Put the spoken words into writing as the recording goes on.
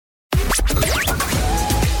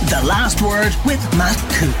The Last Word with Matt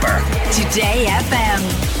Cooper. Today FM.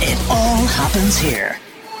 It all happens here.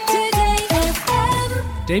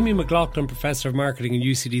 Damien McLaughlin, Professor of Marketing in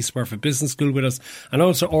UCD Smurfit Business School with us, and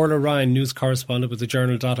also Orla Ryan, news correspondent with the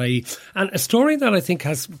Journal.ie. And a story that I think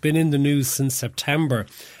has been in the news since September.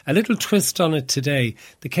 A little twist on it today.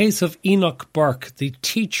 The case of Enoch Burke, the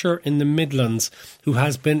teacher in the Midlands who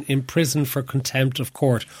has been imprisoned for contempt of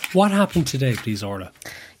court. What happened today, please, Orla?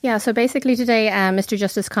 Yeah, so basically today, Mr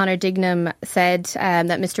Justice Conor Dignam said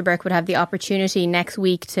that Mr Burke would have the opportunity next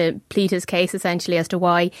week to plead his case essentially as to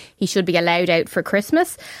why he should be allowed out for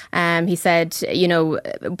Christmas. He said, you know,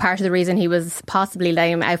 part of the reason he was possibly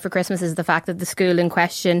letting him out for Christmas is the fact that the school in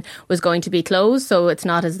question was going to be closed. So it's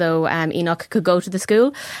not as though Enoch could go to the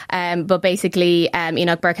school. But basically,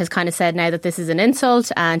 Enoch Burke has kind of said now that this is an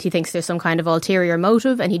insult and he thinks there's some kind of ulterior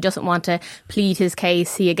motive and he doesn't want to plead his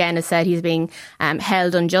case. He again has said he's being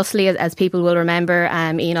held unjustly, as people will remember.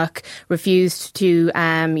 Enoch refused to,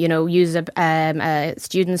 use a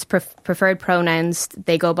student's preferred pronouns.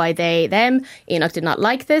 They go by they, them. Enoch did not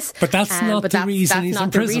like this. But that's not the reason he's in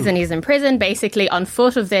prison. The reason he's in prison. Basically, on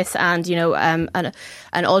foot of this and,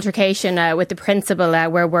 an altercation with the principal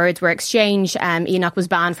where words were exchanged, Enoch was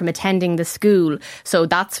banned from attending the school. So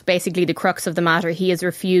that's basically the crux of the matter. He has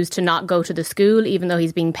refused to not go to the school, even though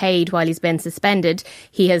he's being paid while he's been suspended.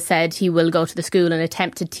 He has said he will go to the school and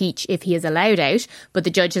attempt to teach if he is allowed out. But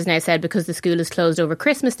the judge has now said because the school is closed over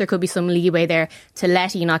Christmas, there could be some leeway there to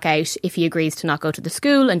let Enoch out if he agrees to not go to the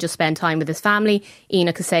school and just spend time with his family.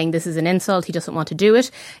 Enoch is saying this is an insult. He doesn't want to do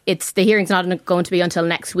it. The hearing's not going to be until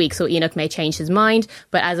next week, so Enoch may change his mind.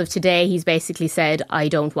 But as of today, he's basically said, I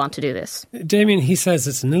don't want to do this. Damien, he says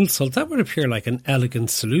it's an insult. That would appear like an elegant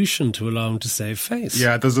solution to allow him to save face.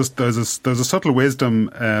 Yeah, there's a subtle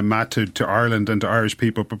wisdom, Matt, to Ireland and to Irish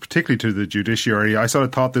people, but particularly to the judiciary. I sort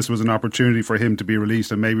of thought this was an opportunity for him to be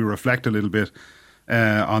released and maybe reflect a little bit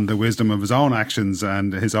on the wisdom of his own actions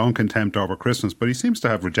and his own contempt over Christmas, but he seems to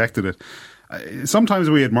have rejected it. Sometimes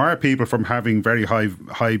we admire people from having very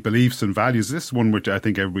high beliefs and values. This is one which I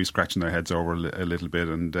think everybody's scratching their heads over a little bit.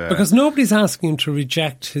 And because nobody's asking him to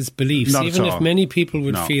reject his beliefs, even if many people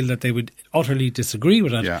would feel that they would utterly disagree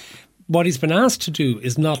with it. Yeah. What he's been asked to do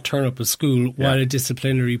is not turn up at school while a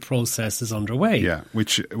disciplinary process is underway. Yeah,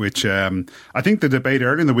 which I think the debate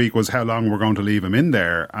earlier in the week was how long we're going to leave him in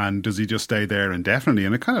there and does he just stay there indefinitely?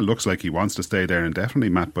 And it kind of looks like he wants to stay there indefinitely,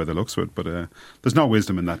 Matt, by the looks of it. But there's no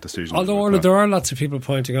wisdom in that decision. Although there are lots of people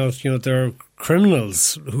pointing out, there are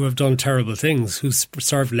criminals who have done terrible things who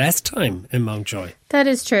served less time in Mountjoy. That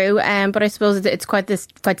is true, but I suppose it's quite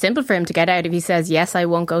simple for him to get out. If he says, yes, I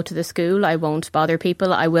won't go to the school, I won't bother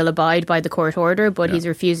people, I will abide by the court order, but he's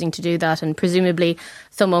refusing to do that. And presumably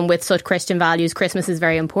someone with such Christian values, Christmas is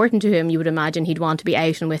very important to him. You would imagine he'd want to be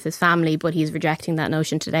out and with his family, but he's rejecting that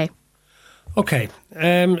notion today. OK,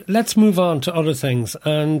 let's move on to other things.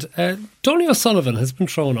 And Donny O'Sullivan has been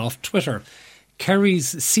thrown off Twitter.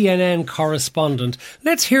 Kerry's CNN correspondent.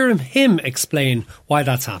 Let's hear him explain why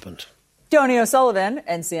that's happened. Donny O'Sullivan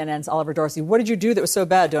and CNN's Oliver Dorsey. What did you do that was so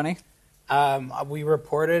bad, Donny? We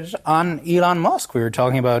reported on Elon Musk. We were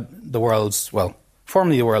talking about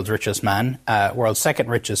formerly the world's richest man, world's second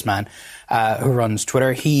richest man, who runs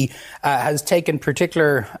Twitter. He has taken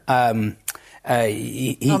particular...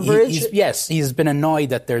 he's been annoyed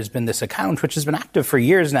that there's been this account, which has been active for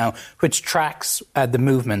years now, which tracks the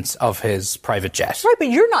movements of his private jet. Right, but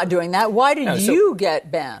you're not doing that. Why did you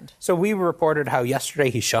get banned? So we reported how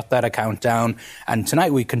yesterday he shut that account down, and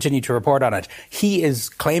tonight we continue to report on it. He is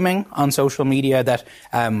claiming on social media that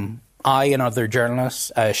I and other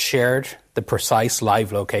journalists shared the precise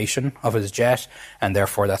live location of his jet, and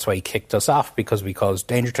therefore that's why he kicked us off, because we caused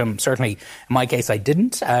danger to him. Certainly, in my case, I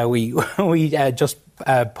didn't. We just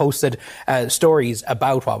posted stories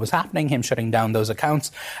about what was happening, him shutting down those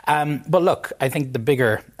accounts. But look, I think the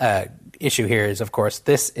bigger issue here is, of course,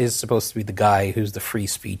 this is supposed to be the guy who's the free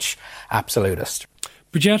speech absolutist.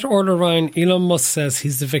 But yet, Orla Ryan, Elon Musk says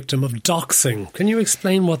he's the victim of doxing. Can you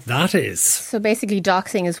explain what that is? So basically,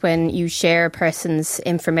 doxing is when you share a person's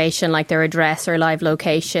information, like their address or live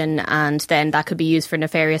location, and then that could be used for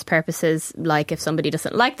nefarious purposes. Like if somebody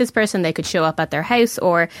doesn't like this person, they could show up at their house,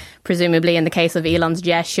 or presumably in the case of Elon's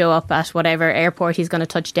jet, show up at whatever airport he's going to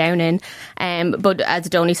touch down in. But as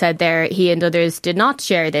Donny said there, he and others did not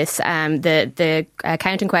share this. The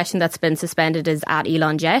account in question that's been suspended is at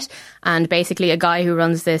Elon Jet, and basically a guy who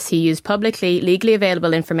runs this, he used publicly, legally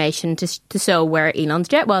available information to show where Elon's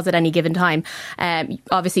jet was at any given time.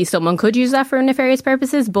 Obviously, someone could use that for nefarious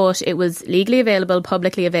purposes, but it was legally available,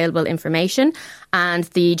 publicly available information. And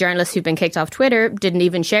the journalists who've been kicked off Twitter didn't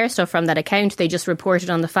even share stuff from that account. They just reported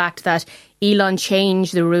on the fact that Elon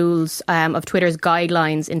changed the rules of Twitter's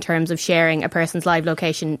guidelines in terms of sharing a person's live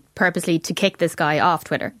location purposely to kick this guy off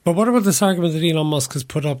Twitter. But what about this argument that Elon Musk has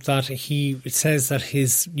put up that it says that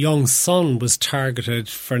his young son was targeted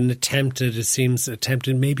for an attempted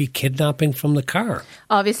maybe kidnapping from the car?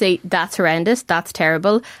 Obviously, that's horrendous. That's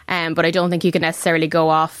terrible. But I don't think you can necessarily go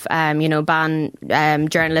off, ban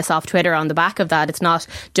journalists off Twitter on the back of that. It's not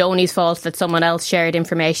Donny's fault that someone else shared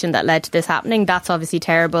information that led to this happening. That's obviously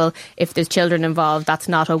terrible. If there's children involved, that's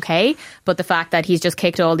not okay. But the fact that he's just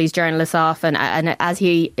kicked all these journalists off, and as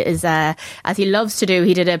he loves to do,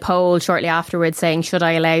 he did a poll shortly afterwards saying, should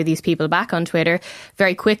I allow these people back on Twitter?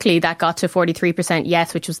 Very quickly that got to 43%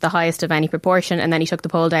 yes, which was the highest of any proportion, and then he took the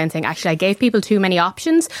poll down saying, actually I gave people too many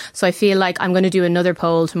options, so I feel like I'm going to do another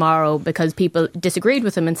poll tomorrow, because people disagreed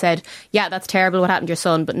with him and said, yeah, that's terrible what happened to your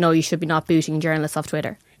son, but no, you should be not booting journalists off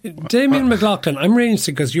Twitter. Damien McLaughlin, I'm really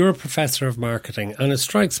interested because you're a professor of marketing, and it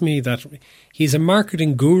strikes me that he's a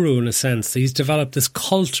marketing guru in a sense. He's developed this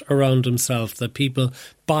cult around himself that people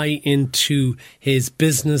buy into his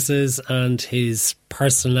businesses and his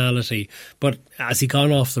personality. But has he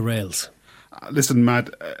gone off the rails? Listen, Matt,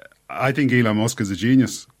 I think Elon Musk is a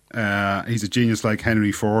genius. He's a genius like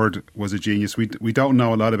Henry Ford was a genius. We don't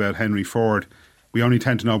know a lot about Henry Ford. We only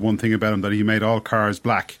tend to know one thing about him, that he made all cars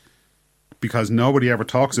black. Because nobody ever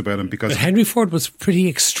talks about him. But Henry Ford was pretty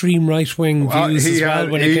extreme right-wing views as well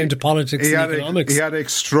when it came to politics and economics. He had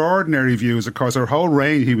extraordinary views. Of course, our whole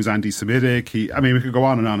range. He was anti-Semitic. We could go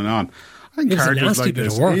on and on and on. I think it was a nasty bit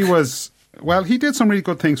of work. He did some really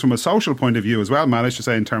good things from a social point of view as well, man, I should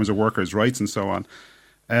say, in terms of workers' rights and so on.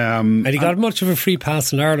 And he got much of a free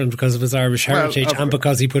pass in Ireland because of his Irish heritage and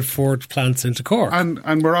because he put Ford plants into Cork.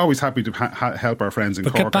 And we're always happy to help our friends in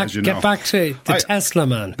Cork, as you know. Get back to the Tesla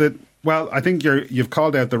man. Well, I think you've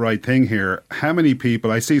called out the right thing here. How many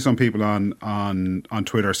people, I see some people on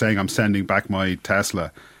Twitter saying I'm sending back my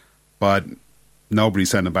Tesla, but nobody's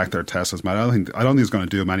sending back their Teslas, man. I don't think it's going to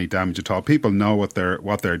do them any damage at all. People know what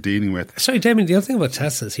they're dealing with. Sorry, Damien, the other thing about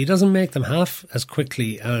Teslas, he doesn't make them half as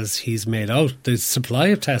quickly as he's made out. The supply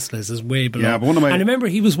of Teslas is way below. Yeah, but and remember,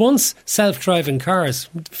 he was once self-driving cars.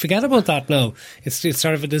 Forget about that now. It's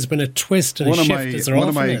sort of, there's been a twist and a shift as there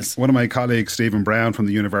often is. One of my colleagues, Stephen Brown from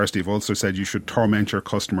the University of Ulster, said you should torment your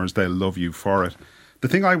customers. They'll love you for it. The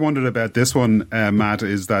thing I wondered about this one, Matt,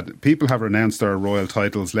 is that people have renounced their royal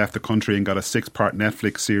titles, left the country and got a 6-part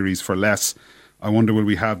Netflix series for less. I wonder, will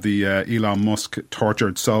we have the Elon Musk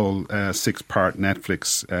Tortured Soul 6-part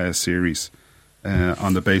Netflix series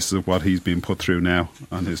on the basis of what he's been put through now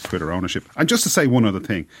on his Twitter ownership? And just to say one other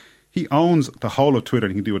thing, he owns the whole of Twitter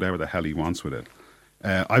and he can do whatever the hell he wants with it.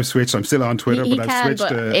 I've switched. I'm still on Twitter, but I've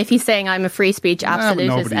switched. But if he's saying I'm a free speech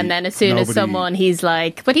absolutist, and then as soon as someone, he's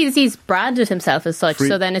like, but he's branded himself as such.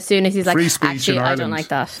 So then as soon as he's like, actually, I don't like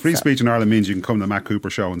that. Free speech in Ireland means you can come to the Matt Cooper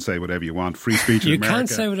show and say whatever you want. Free speech in America. You can't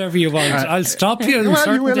say whatever you want. I'll stop you on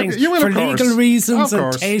certain things for legal reasons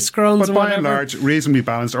and taste grounds. But by and large, reasonably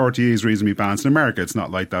balanced. RTE is reasonably balanced. In America, it's not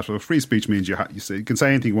like that. Well, free speech means you can say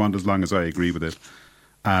anything you want as long as I agree with it.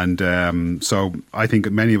 And so I think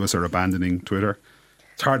many of us are abandoning Twitter.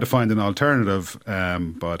 It's hard to find an alternative,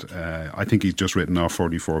 but I think he's just written off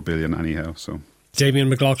 44 billion anyhow. So Damien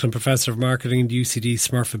McLaughlin, Professor of Marketing at UCD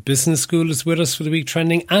Smurfit Business School, is with us for the Week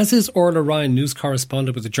Trending, as is Orla Ryan, news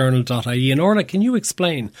correspondent with the Journal.ie. And Orla, can you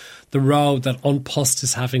explain the row that An Post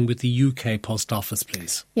is having with the UK Post Office,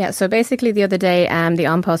 please? Yeah, so basically the other day, the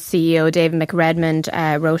An Post CEO, David McRedmond,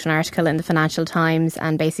 wrote an article in the Financial Times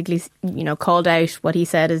and basically, called out what he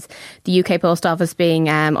said is the UK Post Office being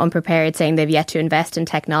unprepared, saying they've yet to invest in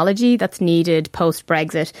technology that's needed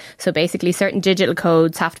post-Brexit. So basically certain digital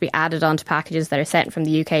codes have to be added onto packages that are sent from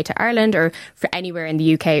the UK to Ireland or for anywhere in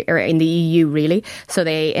the UK or in the EU really. So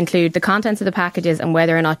they include the contents of the packages and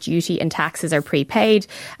whether or not duty and taxes are prepaid.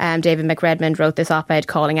 David McRedmond wrote this op-ed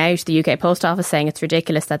calling out the UK Post Office, saying it's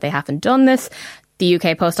ridiculous that they haven't done this. The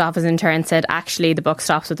UK Post Office in turn said, actually, the buck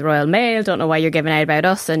stops with the Royal Mail. Don't know why you're giving out about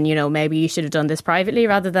us. And, maybe you should have done this privately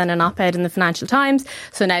rather than an op-ed in the Financial Times.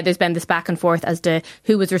 So now there's been this back and forth as to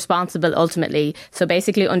who was responsible ultimately. So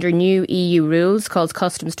basically, under new EU rules called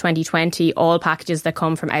Customs 2020, all packages that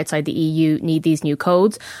come from outside the EU need these new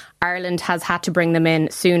codes. Ireland has had to bring them in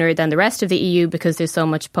sooner than the rest of the EU because there's so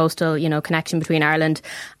much postal, connection between Ireland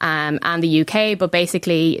and the UK. But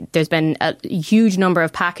basically, there's been a huge number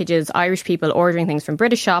of packages, Irish people ordering things from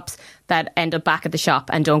British shops that end up back at the shop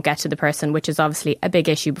and don't get to the person, which is obviously a big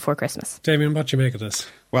issue before Christmas. Damien, what do you make of this?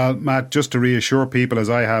 Well, Matt, just to reassure people, as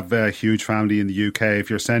I have a huge family in the UK, if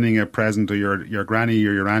you're sending a present to your granny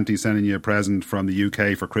or your auntie sending you a present from the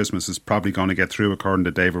UK for Christmas, it's probably going to get through, according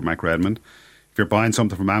to David McRedmond. If you're buying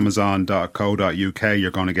something from Amazon.co.uk,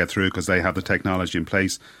 you're going to get through because they have the technology in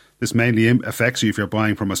place. This mainly affects you if you're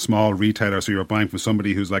buying from a small retailer, so you're buying from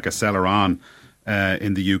somebody who's like a seller on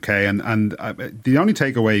in the UK. And the only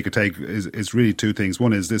takeaway you could take is really two things.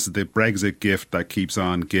 One is this is the Brexit gift that keeps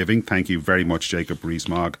on giving. Thank you very much, Jacob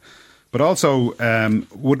Rees-Mogg. But also,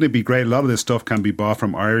 wouldn't it be great? A lot of this stuff can be bought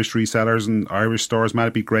from Irish resellers and Irish stores. Might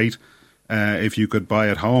it be great if you could buy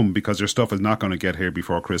at home, because your stuff is not going to get here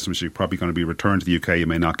before Christmas. You're probably going to be returned to the UK. You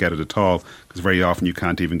may not get it at all because very often you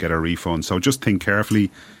can't even get a refund. So just think carefully.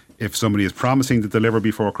 If somebody is promising to deliver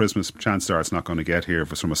before Christmas, chances are it's not going to get here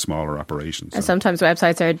if it's from a smaller operation. So. And sometimes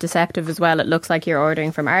websites are deceptive as well. It looks like you're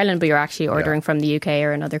ordering from Ireland, but you're actually ordering from the UK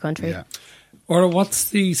or another country. Yeah. Or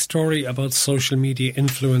what's the story about social media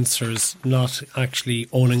influencers not actually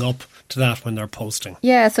owning up to that when they're posting?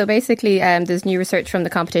 Yeah, so basically there's new research from the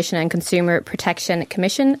Competition and Consumer Protection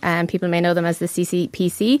Commission, and people may know them as the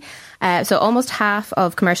CCPC. So almost half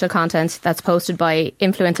of commercial content that's posted by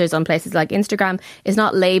influencers on places like Instagram is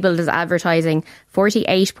not labelled as advertising.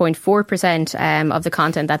 48.4% of the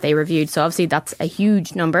content that they reviewed. So obviously that's a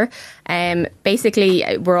huge number. Basically,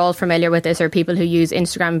 we're all familiar with this, or people who use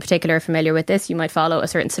Instagram in particular are familiar with this. You might follow a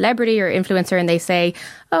certain celebrity or influencer and they say,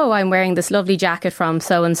 oh, I'm wearing this lovely jacket from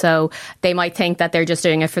so-and-so. They might think that they're just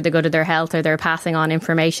doing it for the good of their health, or they're passing on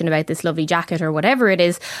information about this lovely jacket or whatever it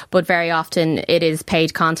is. But very often it is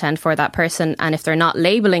paid content for that person. And if they're not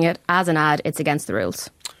labelling it as an ad, it's against the rules.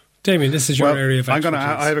 Damien, this is your area of expertise.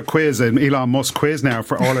 I have a quiz, an Elon Musk quiz now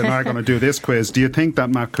for Orla and I are going to do this quiz. Do you think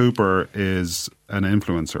that Matt Cooper is an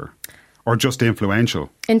influencer or just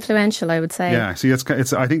influential? Influential, I would say. Yeah, see,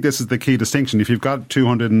 it's. I think this is the key distinction. If you've got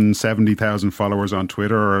 270,000 followers on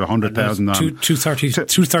Twitter or 100,000 on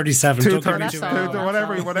 237,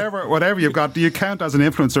 whatever you've got, do you count as an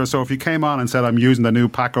influencer? So if you came on and said, "I'm using the new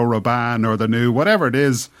Paco Rabanne or the new whatever it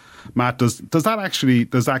is," Matt, does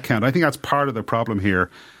that count? I think that's part of the problem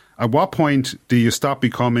here. At what point do you stop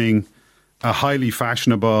becoming a highly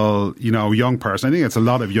fashionable, young person? I think it's a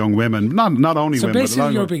lot of young women, not only so women. So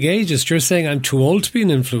basically, you're big ageist. You're saying I'm too old to be an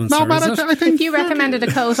influencer. No, Matt, I think if you recommended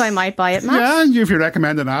a coat, I might buy it, Matt. Yeah, if you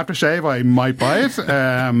recommend an aftershave, I might buy it.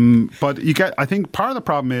 But I think part of the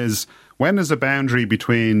problem is, when there's a boundary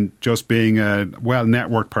between just being a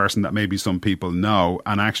well-networked person that maybe some people know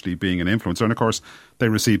and actually being an influencer? And of course, they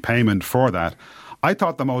receive payment for that. I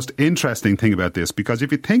thought the most interesting thing about this, because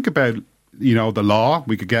if you think about, the law,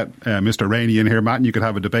 we could get Mr. Rainey in here, Matt, and you could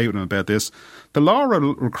have a debate with him about this. The law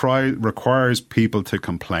requires people to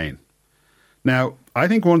complain. Now, I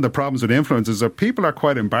think one of the problems with influencers is that people are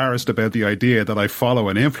quite embarrassed about the idea that I follow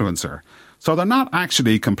an influencer. So they're not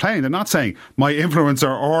actually complaining. They're not saying, my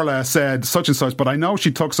influencer Orla said such and such, but I know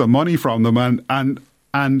she took some money from them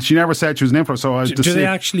and she never said she was an influencer. So do they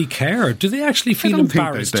actually care? Do they actually feel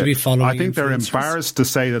embarrassed to be following? I think they're embarrassed to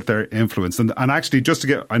say that they're influenced. And actually, just to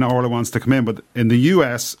get, I know Orla wants to come in, but in the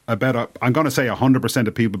US, I'm going to say 100%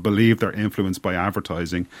 of people believe they're influenced by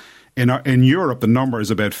advertising. In Europe, the number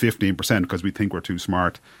is about 15% because we think we're too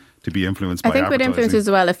smart to be influenced by advertising. I think with influencers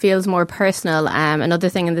as well, it feels more personal. Another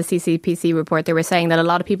thing in the CCPC report, they were saying that a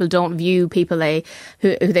lot of people don't view people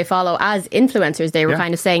who they follow as influencers. They were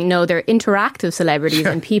kind of saying, no, they're interactive celebrities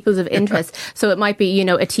and peoples of interest. So it might be, a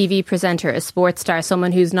TV presenter, a sports star,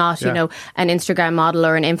 someone who's not, an Instagram model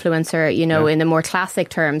or an influencer, in the more classic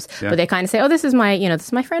terms. But they kind of say, oh, this is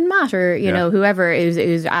my friend Matt, or, whoever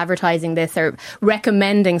is advertising this or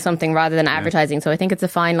recommending something rather than advertising. So I think it's a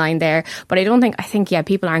fine line there. But I think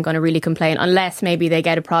people aren't going to really complain unless maybe they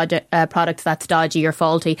get a product that's dodgy or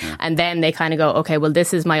faulty, and then they kind of go, okay, well,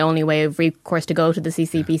 this is my only way of recourse to go to the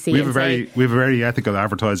CCPC. We have a very ethical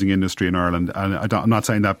advertising industry in Ireland, and I'm not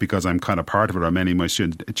saying that because I'm kind of part of it or many of my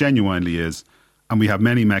students. It genuinely is. And we have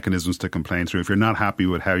many mechanisms to complain through. If you're not happy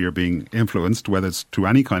with how you're being influenced, whether it's through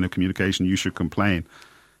any kind of communication, you should complain.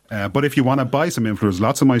 But if you want to buy some influencers,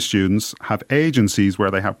 lots of my students have agencies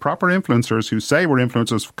where they have proper influencers who say we're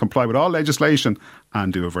influencers, comply with all legislation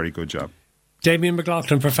and do a very good job. Damien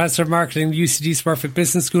McLaughlin, Professor of Marketing at UCD Smurfit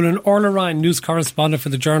Business School, and Orla Ryan, News Correspondent for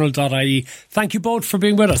the Journal.ie. Thank you both for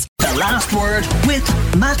being with us. The Last Word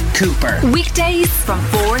with Matt Cooper. Weekdays from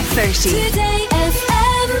 4:30. Today